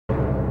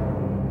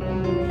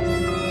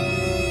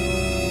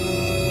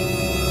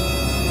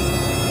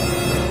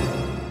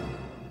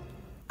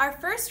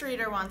first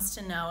reader wants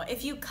to know,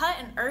 if you cut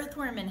an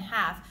earthworm in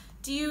half,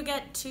 do you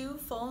get 2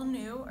 full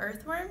new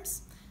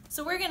earthworms?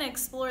 So we're going to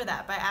explore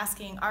that by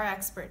asking our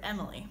expert,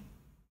 Emily.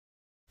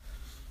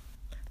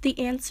 The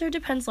answer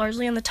depends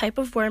largely on the type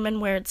of worm and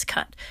where it's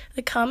cut.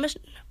 The common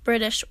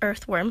British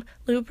earthworm,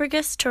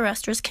 Lupergus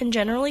terrestris, can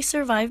generally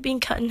survive being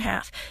cut in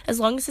half, as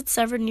long as it's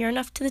severed near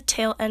enough to the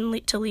tail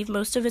end to leave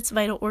most of its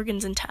vital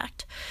organs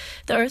intact.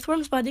 The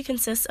earthworm's body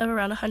consists of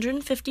around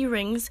 150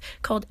 rings,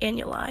 called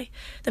annuli.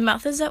 The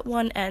mouth is at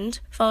one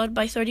end, followed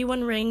by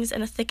 31 rings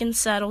and a thickened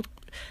saddle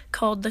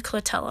called the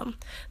clitellum.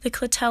 The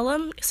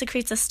clitellum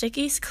secretes a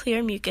sticky,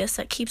 clear mucus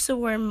that keeps the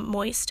worm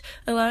moist,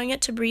 allowing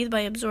it to breathe by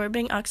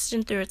absorbing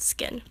oxygen through its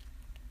skin.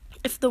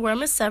 If the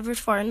worm is severed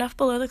far enough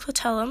below the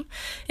clitellum,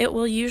 it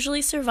will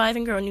usually survive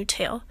and grow a new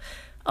tail.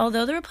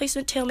 Although the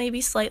replacement tail may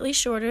be slightly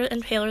shorter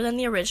and paler than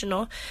the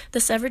original, the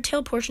severed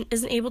tail portion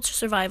isn't able to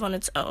survive on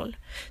its own.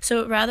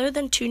 So rather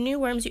than 2 new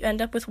worms, you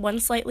end up with 1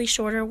 slightly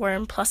shorter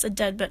worm plus a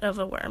dead bit of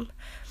a worm.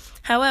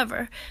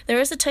 However, there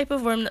is a type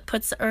of worm that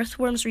puts the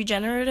earthworm's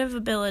regenerative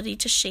ability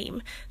to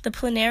shame, the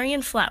planarian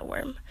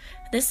flatworm.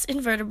 This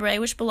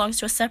invertebrate, which belongs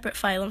to a separate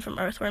phylum from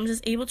earthworms,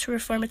 is able to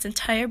reform its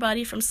entire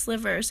body from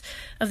slivers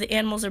of the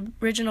animal's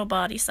original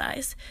body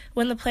size.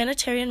 When the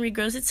planarian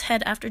regrows its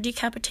head after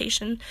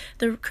decapitation,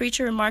 the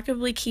creature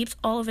remarkably keeps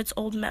all of its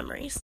old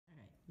memories. All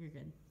right, you're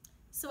good.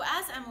 So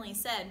as Emily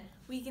said,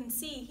 we can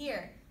see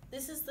here,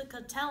 this is the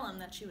clitellum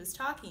that she was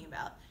talking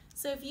about.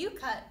 So if you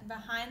cut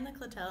behind the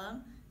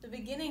clitellum, the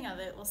beginning of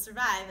it will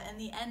survive and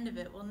the end of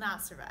it will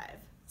not survive.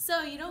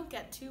 So you don't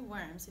get 2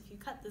 worms if you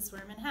cut this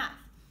worm in half.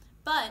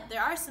 But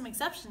there are some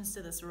exceptions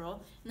to this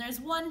rule, and there's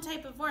one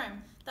type of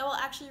worm that will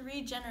actually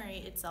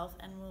regenerate itself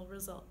and will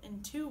result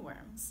in 2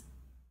 worms.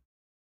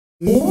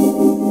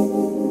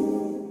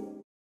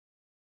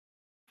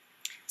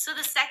 So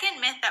the second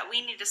myth that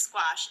we need to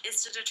squash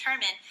is to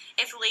determine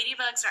if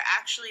ladybugs are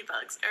actually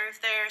bugs or if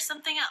they're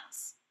something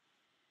else.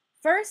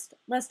 First,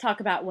 let's talk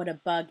about what a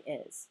bug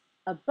is.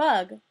 A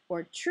bug,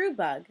 or true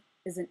bug,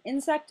 is an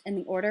insect in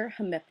the order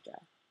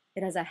Hemiptera.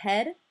 It has a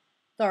head,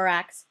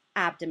 thorax,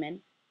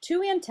 abdomen,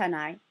 2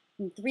 antennae,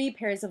 and 3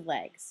 pairs of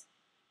legs.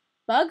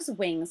 Bugs'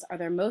 wings are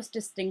their most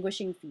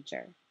distinguishing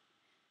feature.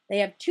 They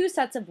have 2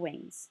 sets of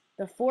wings,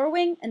 the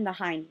forewing and the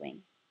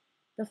hindwing.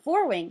 The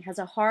forewing has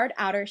a hard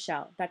outer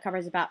shell that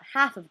covers about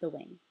half of the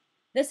wing.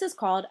 This is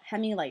called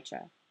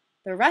hemielytra.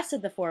 The rest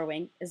of the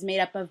forewing is made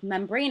up of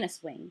membranous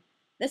wing.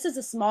 This is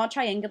a small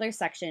triangular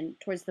section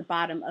towards the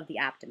bottom of the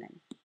abdomen.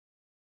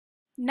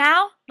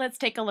 Now, let's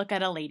take a look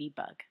at a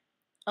ladybug.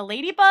 A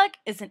ladybug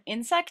is an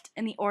insect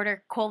in the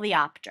order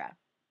Coleoptera.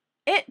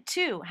 It,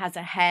 too, has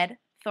a head,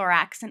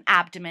 thorax, and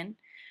abdomen,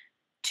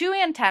 2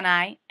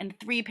 antennae, and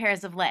 3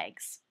 pairs of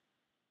legs.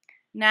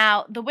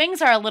 Now, the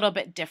wings are a little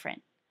bit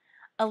different.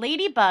 A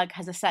ladybug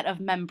has a set of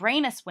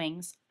membranous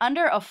wings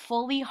under a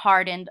fully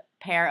hardened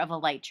pair of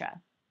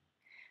elytra.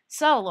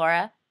 So,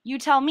 Laura, you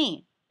tell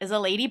me, is a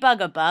ladybug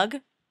a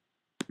bug?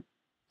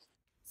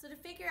 So to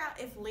figure out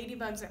if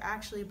ladybugs are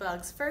actually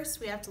bugs,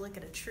 first we have to look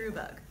at a true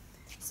bug.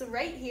 So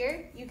right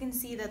here, you can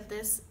see that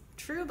this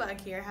true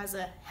bug here has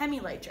a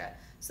hemielytra.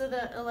 So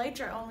the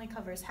elytra only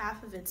covers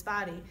half of its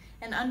body,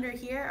 and under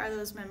here are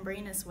those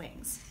membranous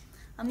wings.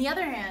 On the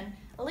other hand,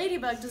 a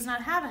ladybug does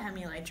not have a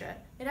hemielytra.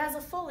 It has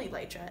a full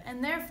elytra,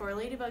 and therefore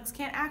ladybugs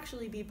can't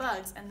actually be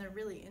bugs, and they're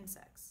really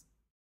insects.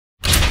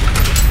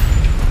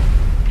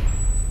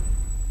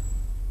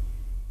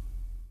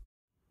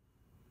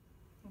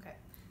 Okay,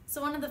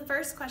 so one of the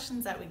first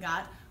questions that we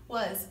got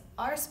was,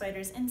 are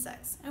spiders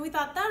insects? And we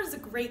thought that was a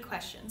great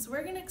question, so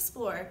we're going to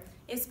explore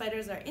if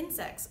spiders are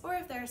insects or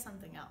if they're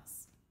something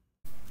else.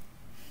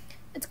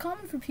 It's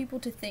common for people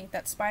to think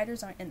that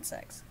spiders are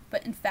insects,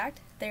 but in fact,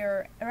 they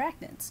are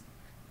arachnids.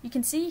 You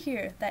can see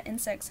here that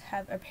insects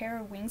have a pair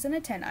of wings and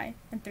antennae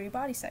and 3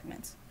 body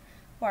segments,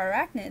 while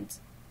arachnids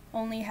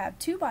only have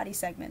 2 body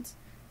segments.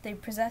 They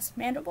possess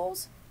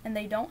mandibles, and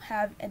they don't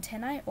have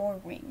antennae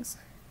or wings.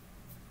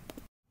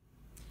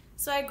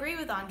 So I agree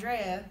with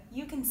Andrea.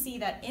 You can see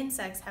that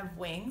insects have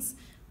wings,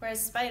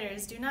 whereas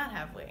spiders do not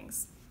have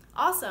wings.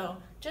 Also,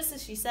 just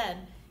as she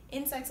said,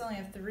 insects only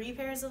have 3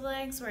 pairs of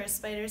legs, whereas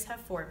spiders have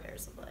 4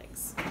 pairs of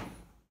legs.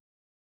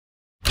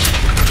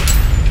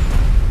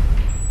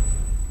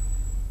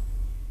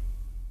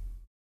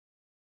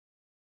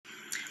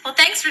 Well,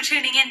 thanks for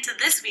tuning in to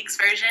this week's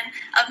version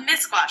of Myth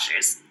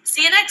Squashers.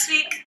 See you next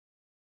week!